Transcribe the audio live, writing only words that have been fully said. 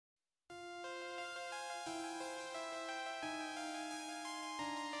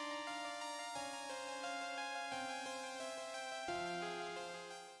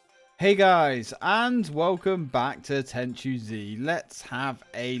Hey guys, and welcome back to Tenchu Z. Let's have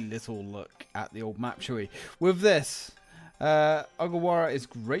a little look at the old map, shall we? With this, Ogawara is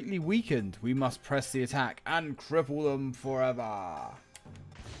greatly weakened. We must press the attack and cripple them forever.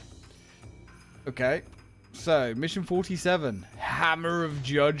 Okay, so mission 47, Hammer of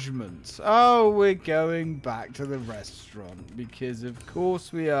Judgment. Oh, we're going back to the restaurant because of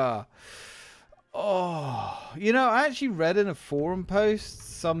course we are. Oh, you know, I actually read in a forum post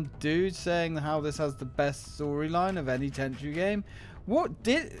some dude saying how this has the best storyline of any Tenchu game. What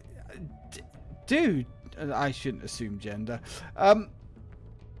did... Dude, I shouldn't assume gender.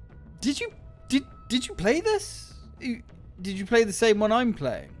 Did you play this? Did you play the same one I'm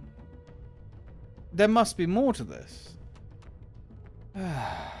playing? There must be more to this.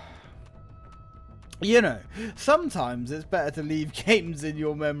 You know, sometimes it's better to leave games in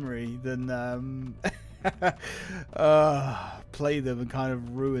your memory than play them and kind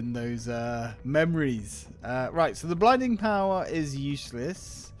of ruin those memories. Right, so the blinding power is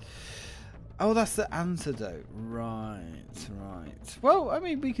useless. Oh, that's the antidote. Right. Well, I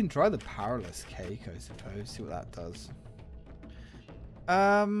mean, we can try the powerless cake, I suppose. See what that does.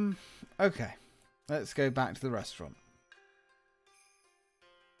 Okay. Let's go back to the restaurant.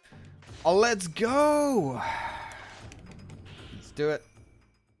 Oh, let's go! Let's do it.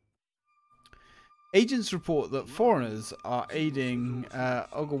 Agents report that foreigners are aiding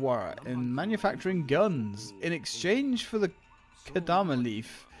Ogawara in manufacturing guns. In exchange for the Kadama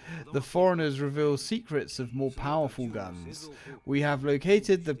leaf, the foreigners reveal secrets of more powerful guns. We have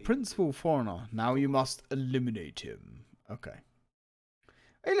located the principal foreigner. Now you must eliminate him. Okay.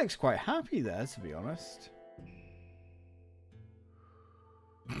 He looks quite happy there, to be honest.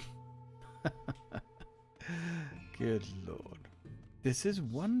 Good lord. This is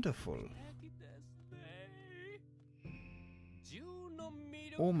wonderful.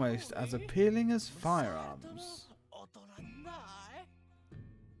 Almost as appealing as firearms.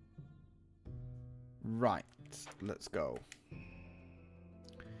 Right, let's go.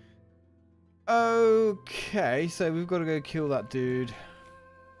 Okay, so we've got to go kill that dude.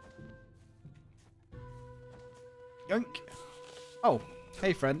 Yoink. Oh.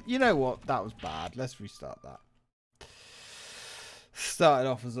 Hey friend, you know what? That was bad. Let's restart that. Started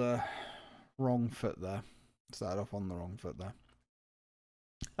off as a wrong foot there. Started off on the wrong foot there.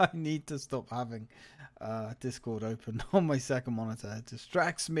 I need to stop having Discord open on my second monitor. It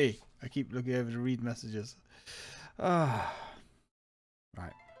distracts me. I keep looking over to read messages. Right.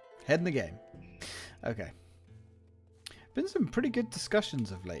 Head in the game. Okay. Been some pretty good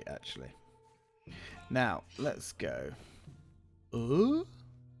discussions of late, actually. Now, let's go.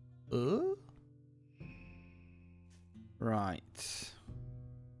 Right.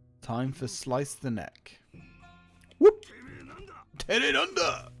 Time for slice the neck. Whoop! 10 it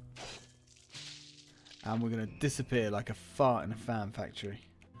under! And we're going to disappear like a fart in a fan factory.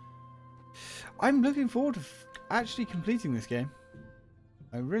 I'm looking forward to actually completing this game.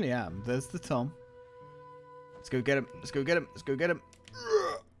 I really am. There's the Tom. Let's go get him. Let's go get him. Let's go get him.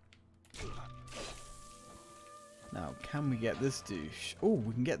 Now, can we get this douche? Oh,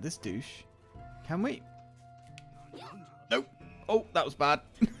 we can get this douche. Can we? Nope. Oh, that was bad.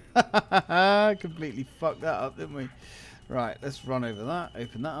 Completely fucked that up, didn't we? Right, let's run over that.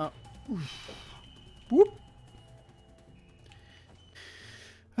 Open that up. Whoop.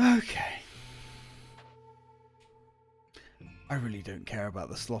 Okay. I really don't care about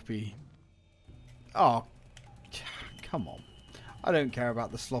the sloppy... Oh, come on. I don't care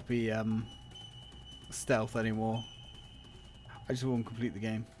about the sloppy... stealth anymore. I just want to complete the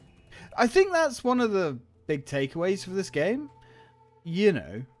game. I think that's one of the big takeaways for this game. You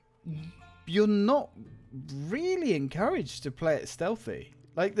know, you're not really encouraged to play it stealthy.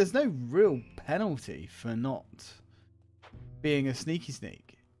 Like, there's no real penalty for not being a sneaky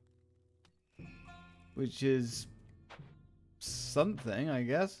sneak, which is something, I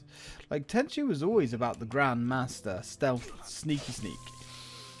guess. Like, Tenchu was always about the Grand Master stealth sneaky sneak,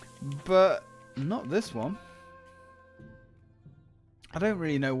 but not this one. I don't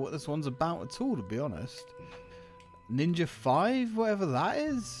really know what this one's about at all, to be honest. Ninja 5, whatever that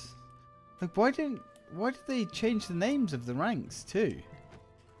is. Like, why did they change the names of the ranks too?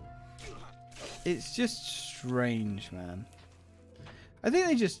 It's just strange, man. I think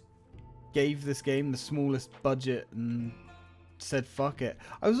they just gave this game the smallest budget and said fuck it.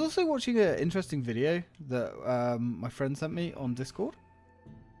 I was also watching an interesting video that my friend sent me on Discord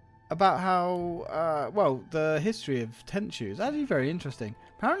about how, well, the history of Tenchu is actually very interesting.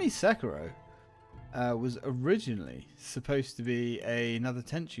 Apparently Sekiro was originally supposed to be another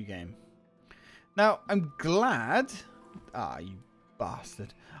Tenchu game. Now, I'm glad... Ah, you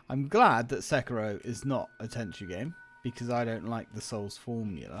bastard. I'm glad that Sekiro is not a Tenchu game, because I don't like the Souls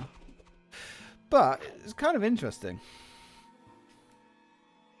formula. But it's kind of interesting.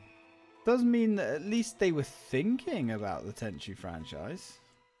 Does mean that at least they were thinking about the Tenchu franchise.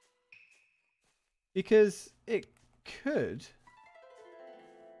 Because it could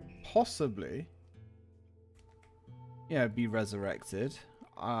possibly, you know, be resurrected.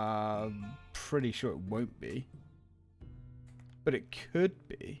 Pretty sure it won't be. But it could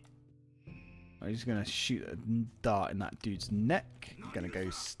be. I'm just going to shoot a dart in that dude's neck. I'm going to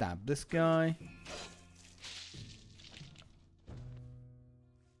go stab this guy.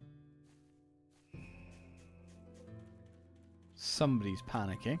 Somebody's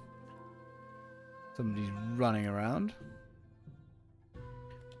panicking. Somebody's running around.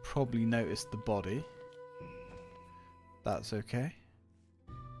 Probably noticed the body. That's okay.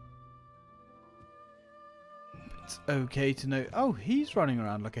 It's okay to know. Oh, he's running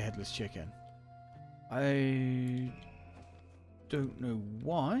around like a headless chicken. I don't know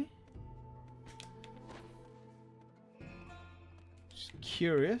why. Just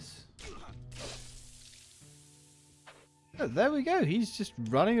curious. Oh, there we go. He's just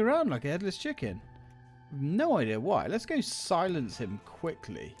running around like a headless chicken. No idea why. Let's go silence him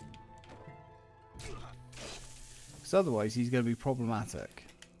quickly. Because otherwise he's going to be problematic.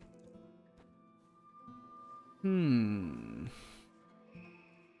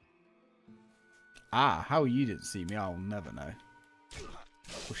 Ah, how you didn't see me, I'll never know.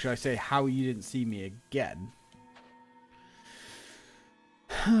 Or should I say, how you didn't see me again?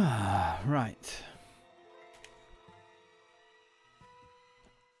 Right.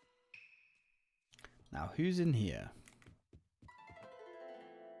 Now, who's in here?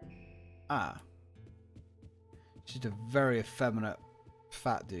 Ah. Just a very effeminate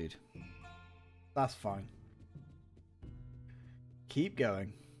fat dude. That's fine. Keep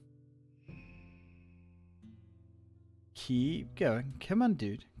going. Keep going. Come on,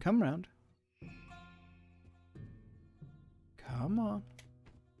 dude. Come round. Come on.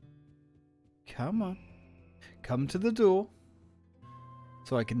 Come on. Come to the door.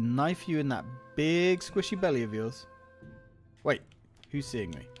 So I can knife you in that big squishy belly of yours. Wait. Who's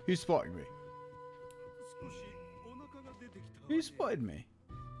seeing me? Who's spotting me? Who spotted me?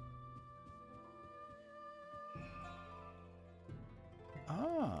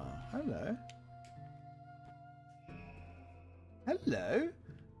 Ah, hello. Hello?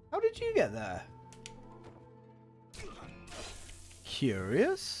 How did you get there?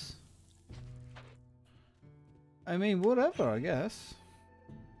 Curious? I mean, whatever, I guess.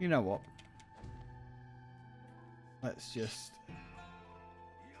 You know what? Let's just...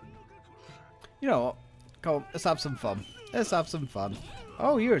 You know what? Come on, let's have some fun. Let's have some fun.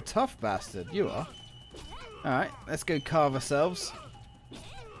 Oh, you're a tough bastard. You are. Alright, let's go carve ourselves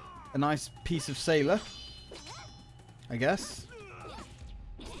a nice piece of sailor, I guess.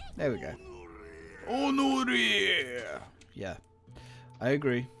 There we go. Honore! Yeah, I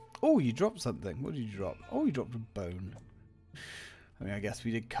agree. Oh, you dropped something. What did you drop? Oh, you dropped a bone. I mean, I guess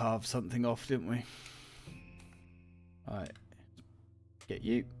we did carve something off, didn't we? Alright. Get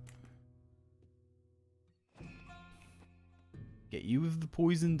you. Get you with the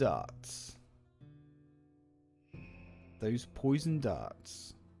poison darts. Those poison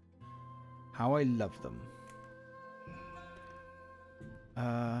darts. How I love them.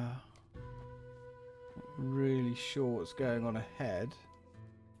 Not really sure what's going on ahead.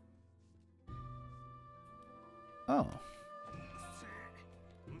 Oh.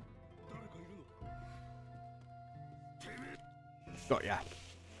 Got ya.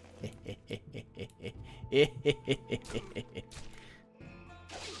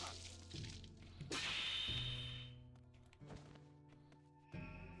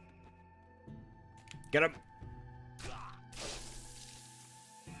 Get him.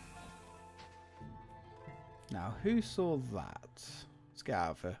 Now, who saw that? Let's get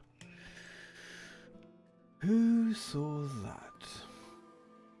out of here. Who saw that?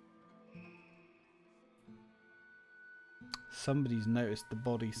 Somebody's noticed the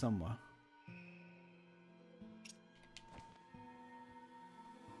body somewhere.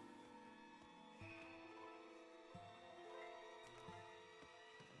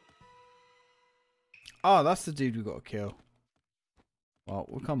 Oh, that's the dude we got to kill. Well,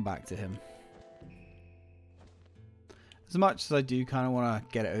 we'll come back to him. As much as I do kind of want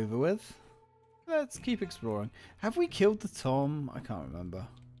to get it over with, let's keep exploring. Have we killed the Tom? I can't remember.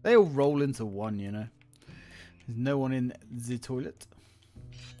 They all roll into one, you know. There's no one in the toilet.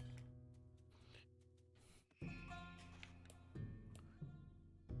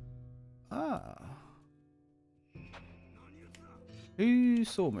 Ah. Who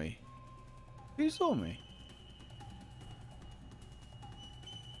saw me? Who saw me?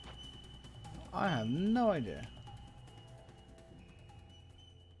 I have no idea.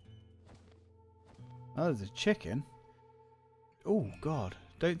 Oh, there's a chicken. Oh, God.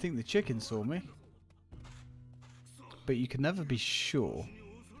 Don't think the chicken saw me. But you can never be sure.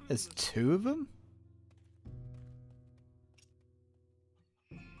 There's two of them?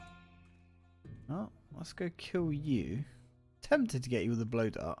 Oh, let's go kill you. Tempted to get you with a blow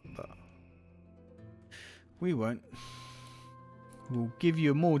dart, but we won't. We'll give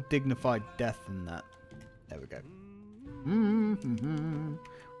you a more dignified death than that. There we go.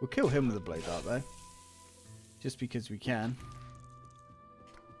 We'll kill him with a blow dart, though. Just because we can.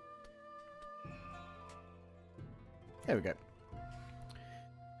 There we go.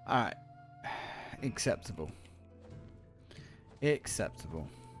 Alright. Acceptable. Acceptable.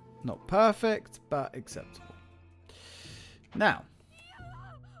 Not perfect, but acceptable. Now.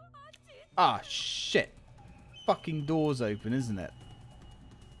 Ah, shit. Fucking door's open, isn't it?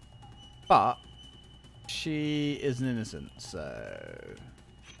 But she is an innocent, so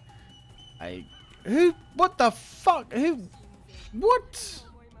who? What the fuck? Who? What?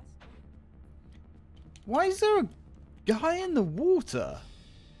 Why is there a guy in the water?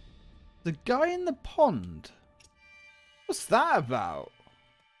 The guy in the pond? What's that about?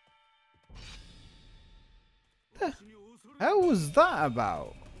 The hell was that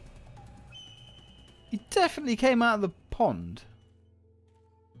about? He definitely came out of the pond.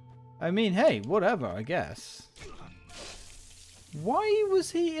 I mean, hey, whatever, I guess. Why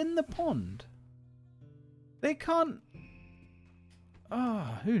was he in the pond? They can't...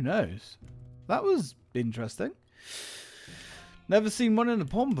 Ah, who knows? That was interesting. Never seen one in a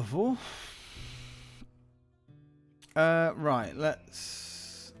pond before. Right,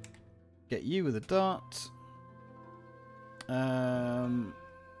 let's get you with a dart.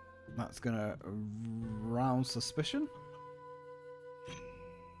 That's gonna rouse suspicion.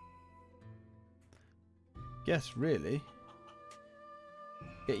 Guess really.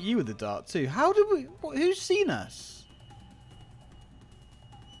 Get you with the dart too. How did we? Who's seen us?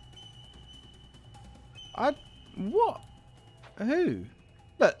 What? Who?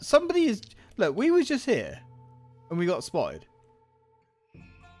 Look, somebody is. Look, we were just here, and we got spotted.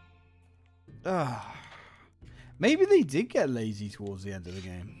 Ah, maybe they did get lazy towards the end of the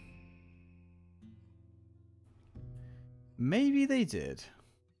game. Maybe they did.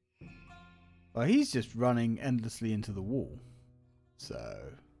 Well, he's just running endlessly into the wall. So,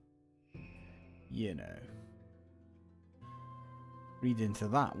 you know. Read into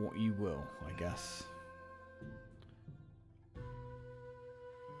that what you will, I guess.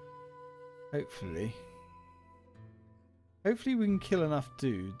 Hopefully. Hopefully we can kill enough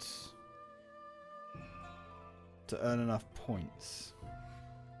dudes to earn enough points.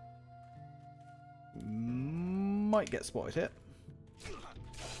 Might get spotted here.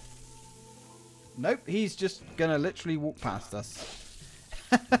 Nope, he's just gonna literally walk past us.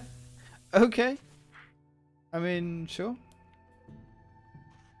 Okay. I mean, sure.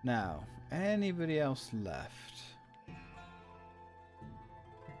 Now, anybody else left?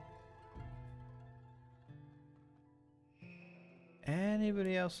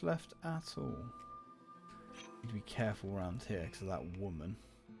 Anybody else left at all? Need to be careful around here because of that woman.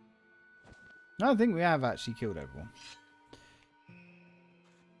 I think we have actually killed everyone.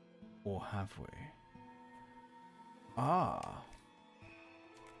 Or have we? Ah.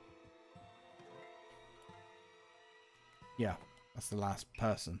 Yeah, that's the last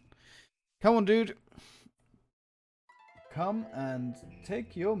person. Come on, dude. Come and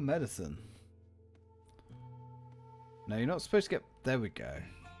take your medicine. No, you're not supposed to get... There we go.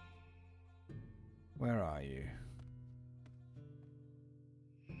 Where are you?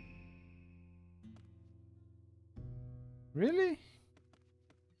 Really?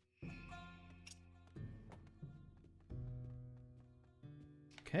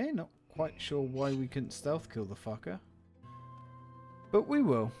 Okay, not quite sure why we couldn't stealth kill the fucker. But we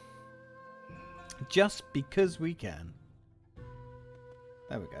will. Just because we can.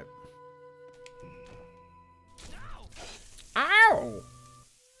 There we go. Ow!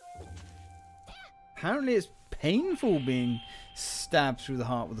 Apparently it's painful being stabbed through the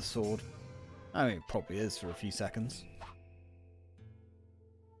heart with a sword. I mean, it probably is for a few seconds.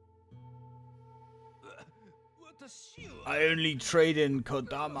 I only trade in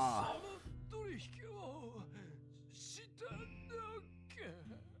Kodama.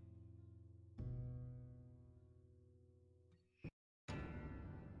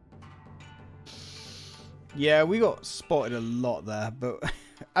 Yeah, we got spotted a lot there, but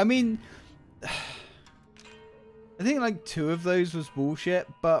I mean, I think like 2 of those was bullshit,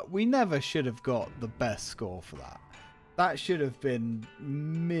 but we never should have got the best score for that. That should have been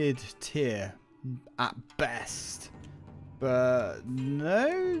mid-tier at best. But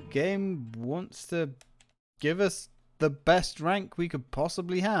no, game wants to give us the best rank we could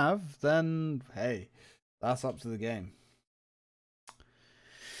possibly have, then hey, that's up to the game,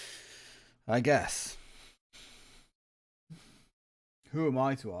 I guess. Who am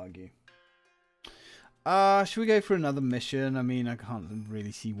I to argue? Should we go for another mission? I mean, I can't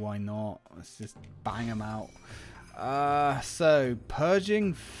really see why not. Let's just bang them out. So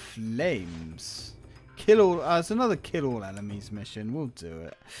Purging Flames. Kill all. It's another kill all enemies mission. We'll do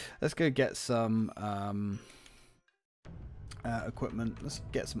it. Let's go get some equipment. Let's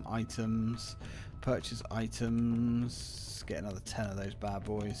get some items. Purchase items. Get another 10 of those bad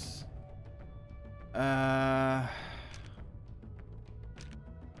boys.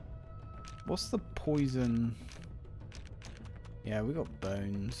 What's the poison? Yeah, we got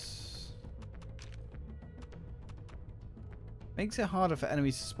bones. Makes it harder for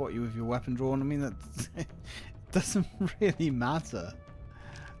enemies to spot you with your weapon drawn. I mean, that it doesn't really matter,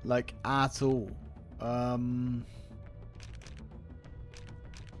 like, at all. Let's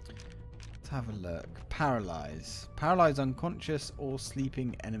have a look. Paralyze. Paralyze unconscious or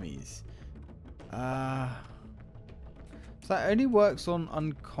sleeping enemies. So that only works on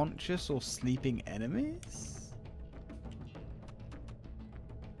unconscious or sleeping enemies?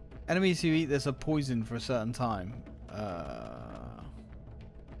 Enemies who eat this are poisoned for a certain time.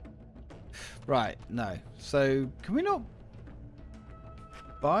 Right, no. So, can we not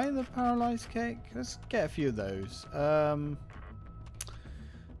buy the paralyzed cake? Let's get a few of those.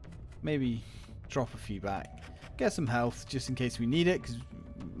 Maybe drop a few back. Get some health just in case we need it, because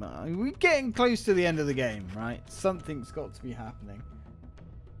we're getting close to the end of the game, right? Something's got to be happening.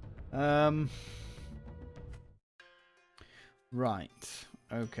 Right.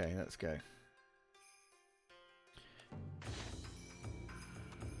 Okay, let's go.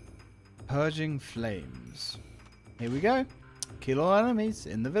 Purging Flames. Here we go. Kill all enemies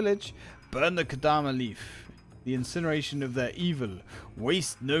in the village. Burn the Kadama leaf. The incineration of their evil.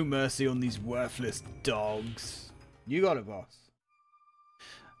 Waste no mercy on these worthless dogs. You got it, boss.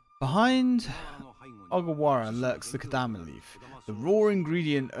 Behind Ogawara lurks the Kadama leaf, the raw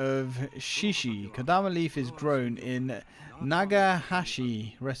ingredient of shishi. Kadama leaf is grown in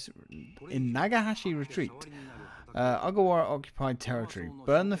Nagahashi retreat. Ogawara occupied territory.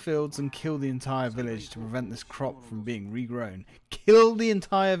 Burn the fields and kill the entire village to prevent this crop from being regrown. Kill the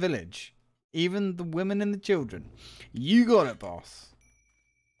entire village, even the women and the children. You got it, boss.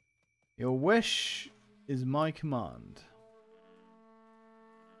 Your wish is my command.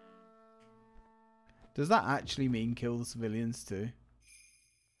 Does that actually mean kill the civilians too?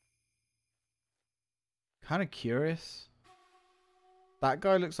 Kind of curious. That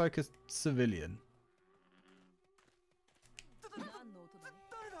guy looks like a civilian.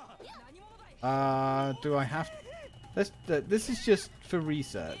 Do I have to... This is just for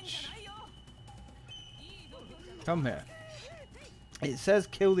research. Come here. It says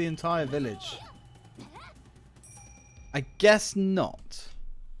kill the entire village. I guess not.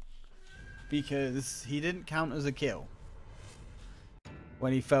 Because he didn't count as a kill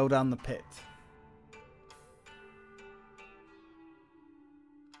when he fell down the pit.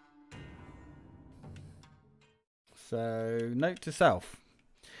 So, note to self.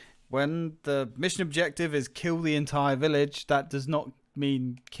 When the mission objective is kill the entire village, that does not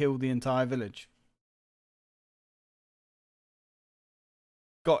mean kill the entire village.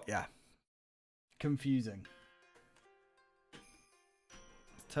 Got ya. Confusing.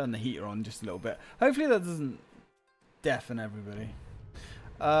 Let's turn the heater on just a little bit. Hopefully that doesn't deafen everybody.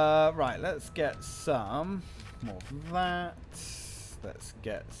 Right, let's get some more of that. Let's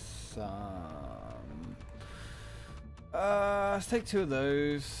get some... let's take 2 of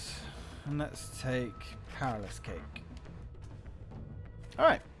those. And let's take Powerless Cake.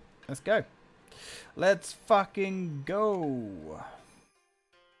 Alright, let's go. Let's fucking go.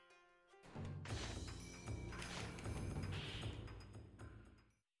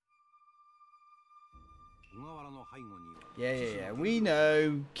 Yeah. We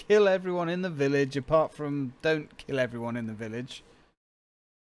know. Kill everyone in the village, apart from don't kill everyone in the village.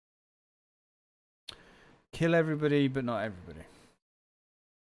 Kill everybody, but not everybody.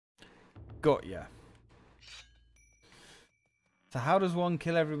 Got ya. So how does one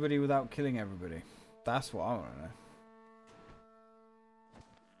kill everybody without killing everybody? That's what I want to know.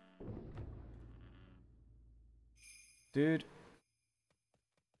 Dude.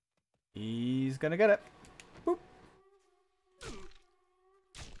 He's gonna get it. Boop.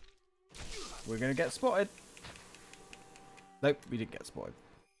 We're gonna get spotted. Nope, we didn't get spotted.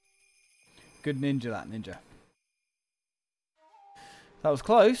 Good ninja, that ninja. That was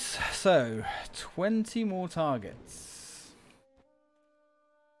close. So, 20 more targets.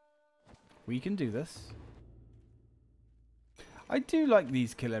 We can do this. I do like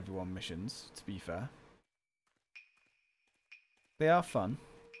these kill everyone missions, to be fair. They are fun.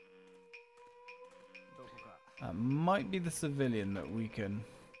 That might be the civilian that we can...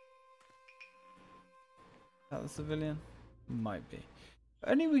 Is that the civilian? Might be.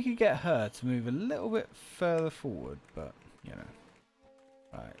 Only we could get her to move a little bit further forward, but, you know.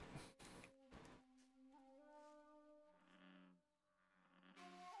 Right.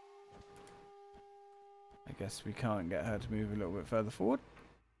 I guess we can't get her to move a little bit further forward.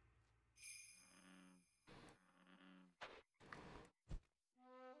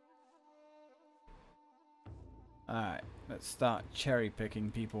 Alright, let's start cherry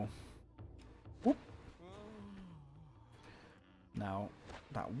picking people. Whoop. Now,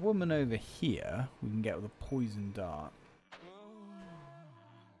 that woman over here, we can get with a poison dart.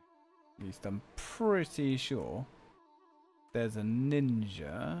 At least I'm pretty sure. There's a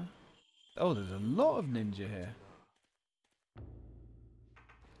ninja. Oh, there's a lot of ninja here.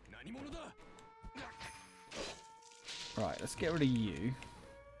 Right, let's get rid of you.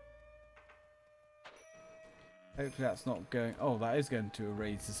 Hopefully that's not going... Oh, that is going to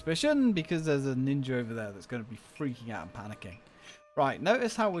raise suspicion because there's a ninja over there that's going to be freaking out and panicking. Right,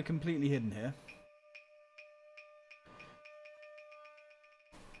 notice how we're completely hidden here.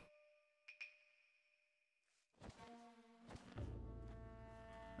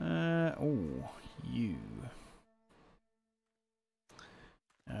 Oh, you.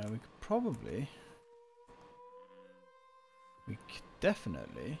 We could probably... We could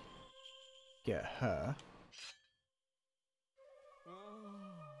definitely get her.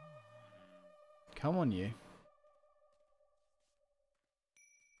 Come on, you.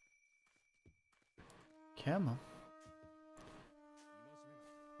 Come on.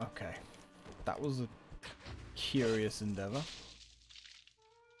 Okay. That was a curious endeavor.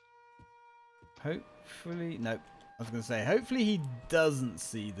 Hopefully... Nope. I was going to say, hopefully he doesn't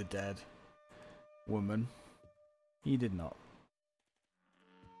see the dead woman. He did not.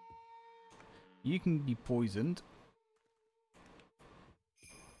 You can be poisoned.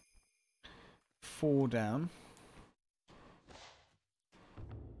 4 down.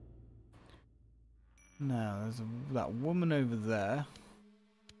 Now, there's that woman over there.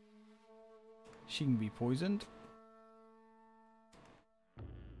 She can be poisoned.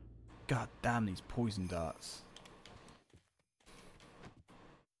 God damn these poison darts.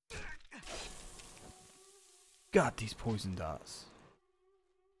 God, these poison darts.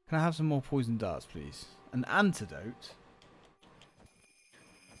 Can I have some more poison darts, please? An antidote?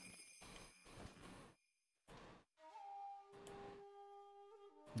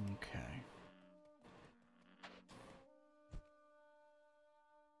 Okay.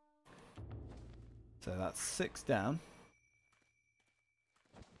 So that's 6 down.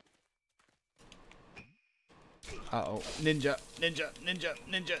 Uh-oh. Ninja, ninja, ninja,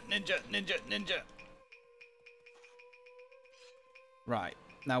 ninja, ninja, ninja, ninja. Right.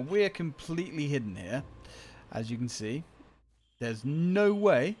 Now we're completely hidden here. As you can see. There's no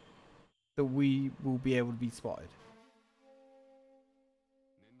way that we will be able to be spotted.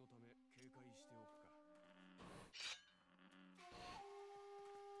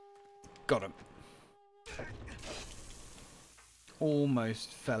 Got him.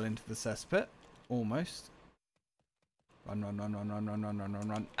 Almost fell into the cesspit. Almost. Run, run, run, run, run, run, run, run, run,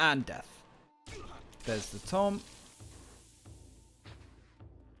 run. And death. There's the Tom.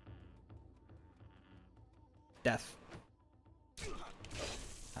 Death.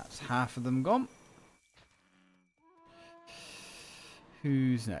 That's half of them gone.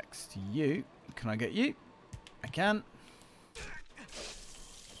 Who's next? You. Can I get you? I can.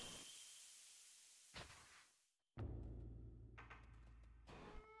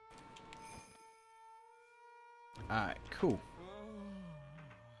 Alright, cool.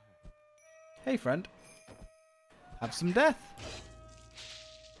 Hey, friend. Have some death.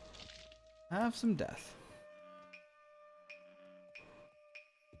 Have some death.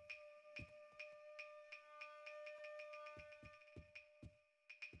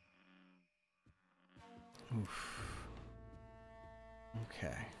 Oof.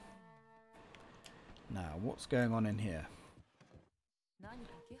 Okay. Now, what's going on in here?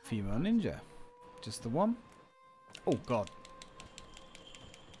 Female ninja. Just the one? Oh, God.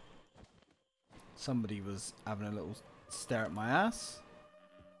 Somebody was having a little stare at my ass.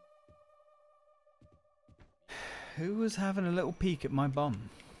 Who was having a little peek at my bum?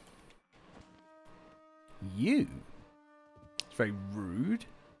 You? It's very rude.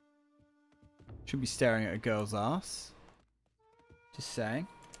 Shouldn't be staring at a girl's ass. Just saying.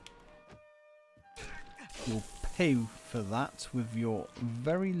 You'll pay for that with your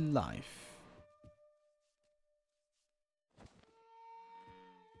very life.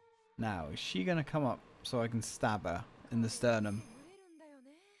 Now, is she going to come up so I can stab her in the sternum?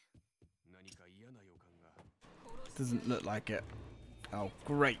 Doesn't look like it. Oh,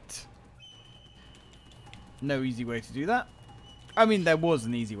 great. No easy way to do that. I mean, there was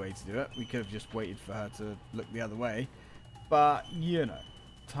an easy way to do it. We could have just waited for her to look the other way. But, you know,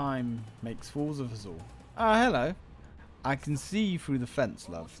 time makes fools of us all. Ah, hello. I can see you through the fence,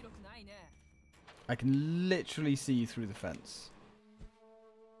 love. I can literally see you through the fence.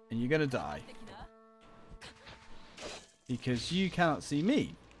 And you're going to die. Because you cannot see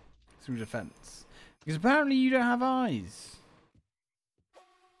me through the fence. Because apparently you don't have eyes.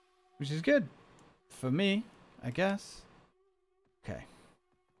 Which is good. For me, I guess. Okay.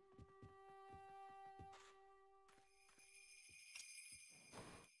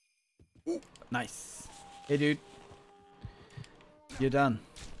 Ooh, nice. Hey, dude. You're done.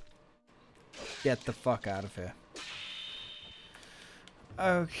 Get the fuck out of here.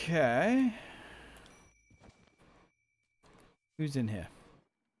 Okay. Who's in here?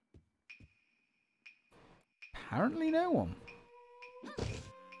 Apparently no one.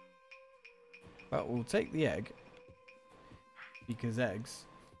 But we'll take the egg. Because eggs.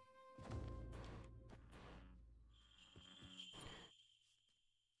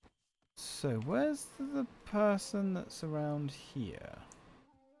 So where's the person that's around here?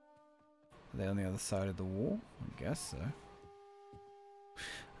 Are they on the other side of the wall? I guess so.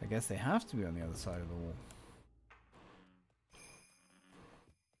 I guess they have to be on the other side of the wall.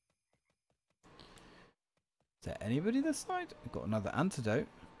 Is there anybody this side? We've got another antidote.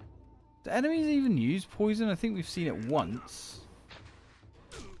 Do enemies even use poison? I think we've seen it once.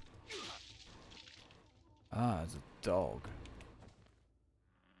 Ah, it's a dog.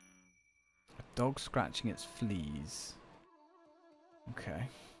 A dog scratching its fleas. Okay.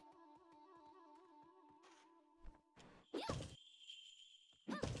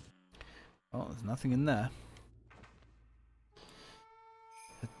 Oh, there's nothing in there.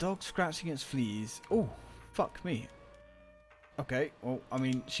 A dog scratching its fleas. Oh, fuck me. Okay, well, I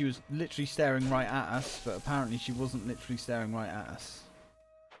mean, she was literally staring right at us, but apparently she wasn't literally staring right at us.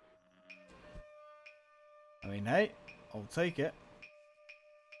 I mean, hey, I'll take it.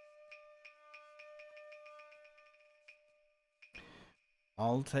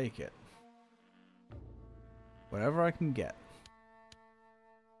 I'll take it. Whatever I can get.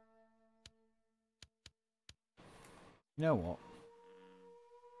 You know what?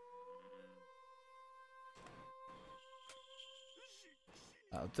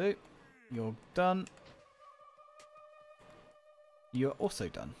 That'll do. You're done. You're also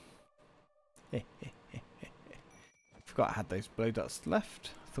done. Forgot I had those blow dots left.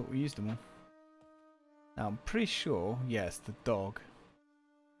 I thought we used them all. Now I'm pretty sure, yes, the dog.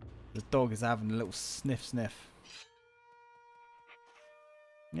 The dog is having a little sniff.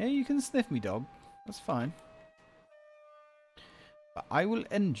 Yeah, you can sniff me, dog. That's fine. But I will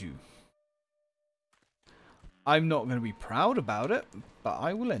end you. I'm not going to be proud about it, but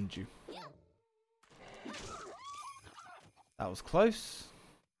I will end you. That was close.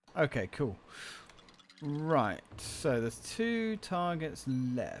 Okay, cool. Right, so there's 2 targets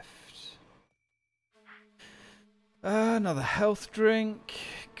left. Another health drink.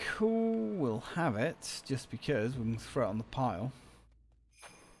 Cool, we'll have it, just because we can throw it on the pile.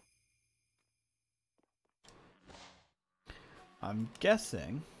 I'm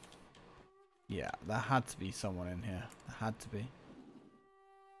guessing... Yeah, there had to be someone in here. There had to be.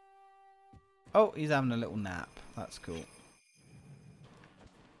 Oh, he's having a little nap. That's cool.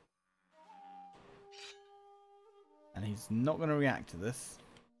 And he's not going to react to this.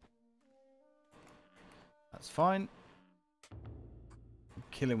 That's fine.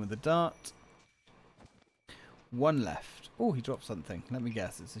 Kill him with a dart. 1 left. Oh, he dropped something. Let me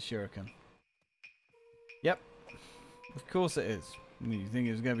guess. It's a shuriken. Yep. Of course it is. You think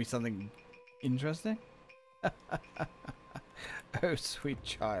it was going to be something interesting? Oh, sweet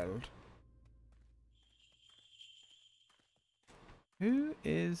child. Who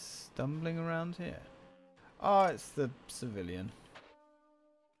is stumbling around here? Oh, it's the civilian.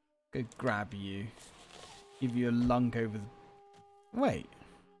 Go grab you. Give you a lunk over the... Wait.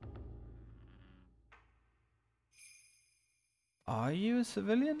 Are you a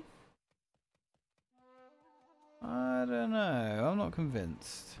civilian? I don't know. I'm not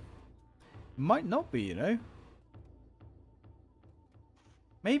convinced. Might not be, you know.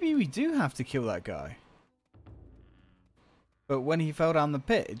 Maybe we do have to kill that guy. But when he fell down the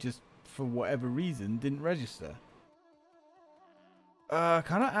pit, it just, for whatever reason, didn't register.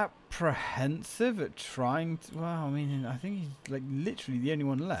 Kind of apprehensive at trying to... Well, I mean, I think he's like literally the only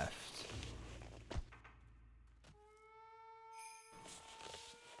one left.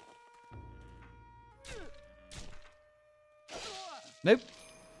 Nope.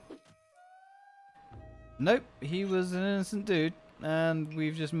 Nope, he was an innocent dude, and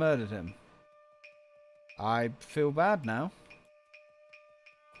we've just murdered him. I feel bad now.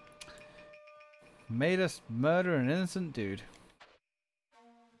 Made us murder an innocent dude.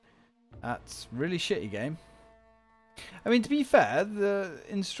 That's really shitty game. I mean, to be fair, the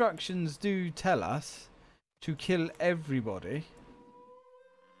instructions do tell us to kill everybody.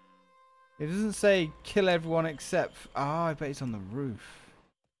 It doesn't say kill everyone except... Ah, I bet he's on the roof.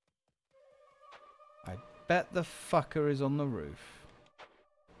 I bet the fucker is on the roof.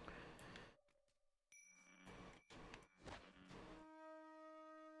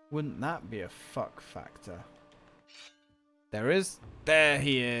 Wouldn't that be a fuck factor? There is. There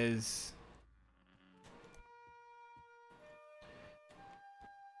he is.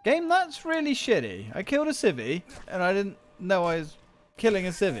 Game, that's really shitty. I killed a civvy and I didn't know I was killing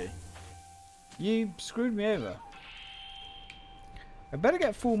a civvy. You screwed me over. I better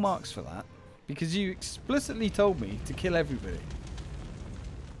get full marks for that, because you explicitly told me to kill everybody.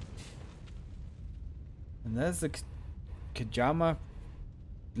 And there's the Kajama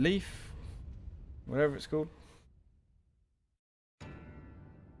leaf, whatever it's called.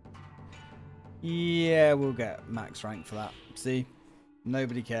 Yeah, we'll get max rank for that. See,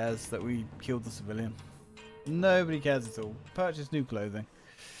 nobody cares that we killed the civilian. Nobody cares at all. Purchase new clothing.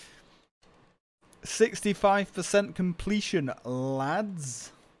 65% completion,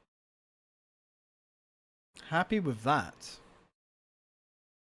 lads. Happy with that.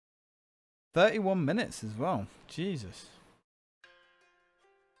 31 minutes as well. Jesus.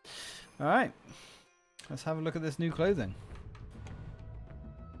 Alright. Let's have a look at this new clothing.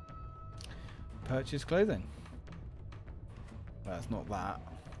 Purchase clothing. That's not that.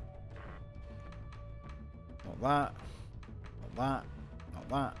 Not that. Not that. Not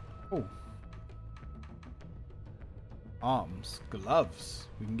that. Oh. Arms. Gloves.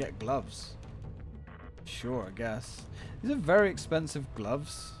 We can get gloves. Sure, I guess. These are very expensive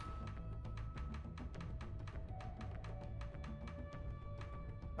gloves.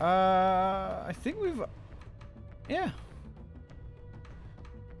 I think we've... Yeah.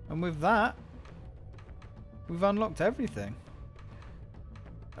 And with that, we've unlocked everything.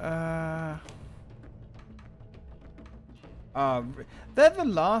 They're the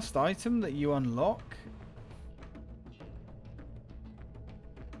last item that you unlock.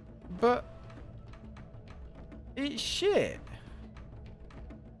 But it's shit.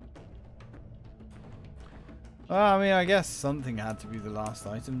 Well, I mean, I guess something had to be the last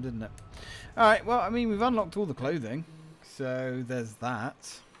item, didn't it? Alright, well, I mean, we've unlocked all the clothing. So there's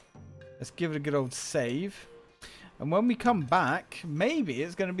that. Let's give it a good old save. And when we come back, maybe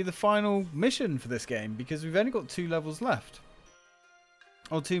it's going to be the final mission for this game, because we've only got 2 levels left.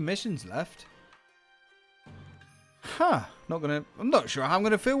 Or 2 missions left. Huh. I'm not sure how I'm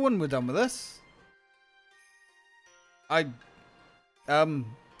going to feel when we're done with this.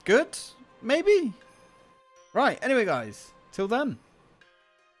 Good? Maybe? Right. Anyway, guys. Till then.